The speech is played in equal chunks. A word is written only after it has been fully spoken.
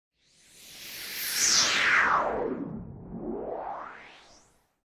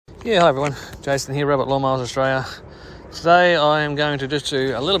Yeah, hi everyone, Jason here, Robot Lawn Mowers Australia. Today I am going to just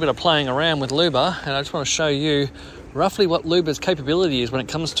do a little bit of playing around with Luba, and I just want to show you roughly what Luba's capability is when it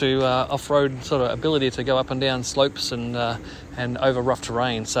comes to off-road sort of ability to go up and down slopes and over rough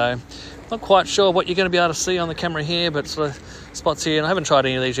terrain. So not quite sure what you're going to be able to see on the camera here, but sort of spots here, and I haven't tried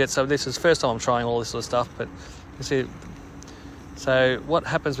any of these yet, so this is the first time I'm trying all this sort of stuff. But you see, so what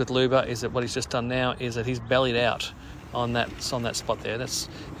happens with Luba is that what he's just done now is that he's bellied out on that spot there.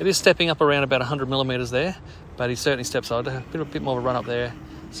 It is stepping up around about 100 millimeters there, but he certainly steps on a bit more of a run up there.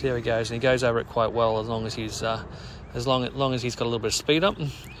 See how he goes, and he goes over it quite well as long as he's got a little bit of speed up.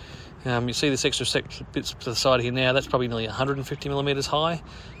 You see this extra bits to the side here now. That's probably nearly 150 millimeters high,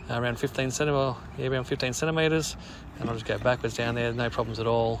 around 15 centimeters. And I'll just go backwards down there, no problems at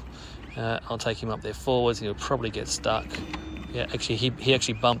all. I'll take him up there forwards, and he'll probably get stuck. Yeah, actually, he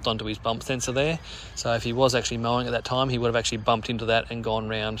actually bumped onto his bump sensor there. So if he was actually mowing at that time, he would have actually bumped into that and gone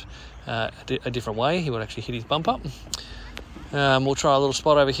round a different way. He would actually hit his bump up. We'll try a little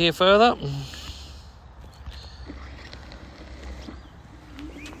spot over here further.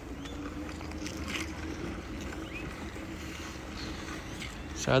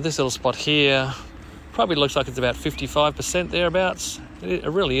 So this little spot here probably looks like it's about 55% thereabouts. It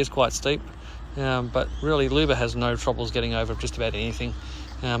really is quite steep. But really Luba has no troubles getting over just about anything.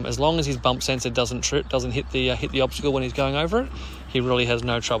 As long as his bump sensor doesn't hit the obstacle when he's going over it, he really has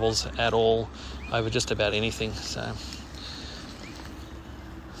no troubles at all over just about anything. So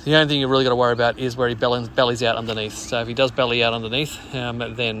the only thing you really got to worry about is where he bellies out underneath. So if he does belly out underneath,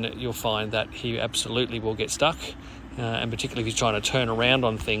 then you'll find that he absolutely will get stuck, and particularly if he's trying to turn around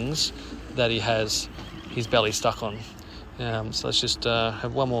on things that he has his belly stuck on. So let's just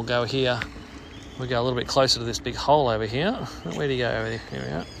have one more go here. We'll go a little bit closer to this big hole over here. Where'd he go over there? Here we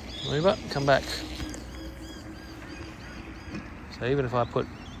are. Luba, come back. So even if I put... It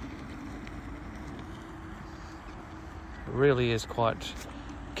really is quite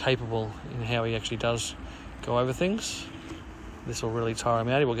capable in how he actually does go over things. This will really tire him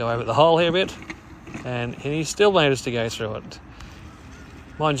out. He will go over the hole here a bit. And he still managed to go through it.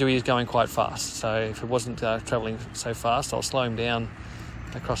 Mind you, he's going quite fast. So if it wasn't travelling so fast, I'll slow him down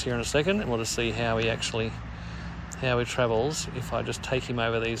across here in a second, and we'll just see how he travels if I just take him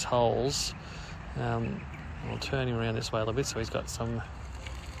over these holes. I'll turn him around this way a little bit so he's got some...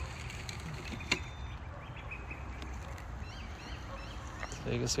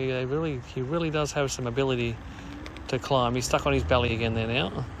 So you can see he really does have some ability to climb. He's stuck on his belly again there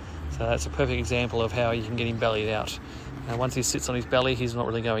now. So that's a perfect example of how you can get him bellied out. Once he sits on his belly, he's not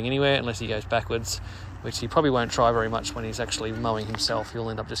really going anywhere unless he goes backwards, which he probably won't try very much when he's actually mowing himself. He'll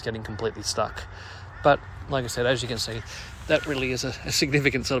end up just getting completely stuck. But like I said, as you can see, that really is a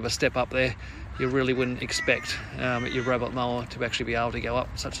significant sort of a step up there. You really wouldn't expect your robot mower to actually be able to go up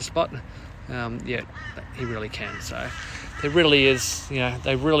such a spot. Yet he really can. So there really is,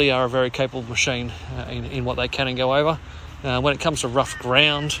 they really are a very capable machine in what they can and go over. When it comes to rough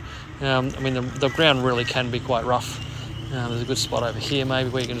ground, the ground really can be quite rough. There's a good spot over here maybe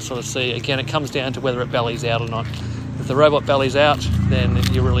where you can sort of see. Again, it comes down to whether it bellies out or not. If the robot bellies out, then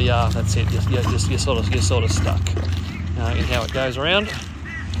you really are, that's it. You're sort of stuck in how it goes around.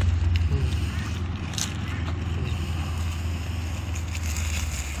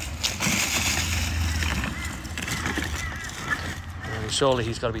 Surely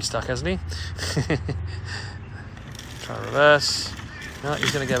he's got to be stuck, hasn't he? Try reverse. No,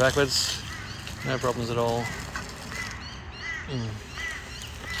 he's going to go backwards. No problems at all.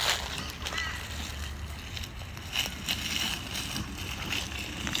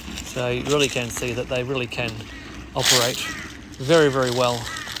 So you really can see that they really can operate very, very well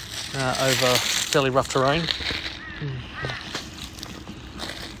over fairly rough terrain.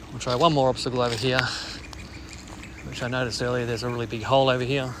 We'll try one more obstacle over here, which I noticed earlier. There's a really big hole over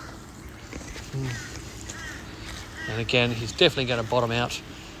here. And again, he's definitely going to bottom out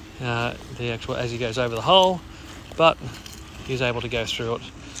as he goes over the hole, but he's able to go through it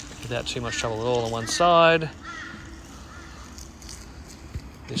without too much trouble at all on one side.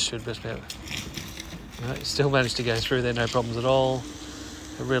 This should just be able... he still managed to go through there, no problems at all.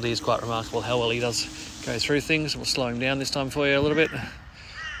 It really is quite remarkable how well he does go through things. We'll slow him down this time for you a little bit.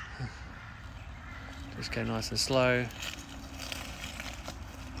 Just go nice and slow.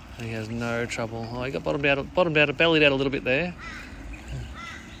 And he has no trouble. Oh, he got bottomed out, bellied out a little bit there.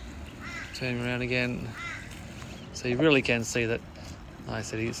 Turn him around again. So you really can see that, like I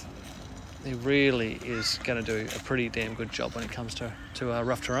said, he really is going to do a pretty damn good job when it comes to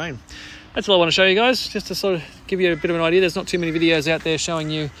rough terrain. That's all I want to show you guys, just to sort of give you a bit of an idea. There's not too many videos out there showing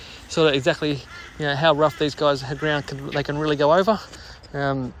you sort of exactly how rough these guys had ground they can really go over.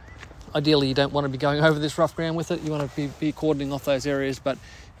 Ideally, you don't want to be going over this rough ground with it. You want to be cordoning off those areas, but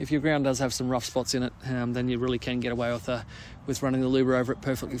if your ground does have some rough spots in it, then you really can get away with running the Luba over it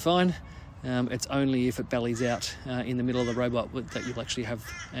perfectly fine. It's only if it bellies out in the middle of the robot that you'll actually have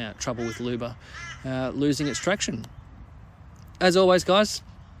trouble with Luba losing its traction. As always, guys,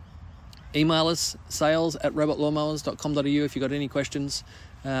 email us, sales@robotlawnmowers.com.au if you've got any questions.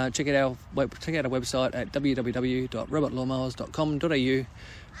 Check out our website at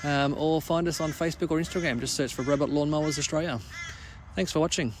www.robotlawnmowers.com.au, or find us on Facebook or Instagram. Just search for Robot Lawnmowers Australia. Thanks for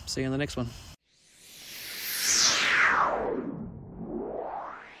watching. See you in the next one.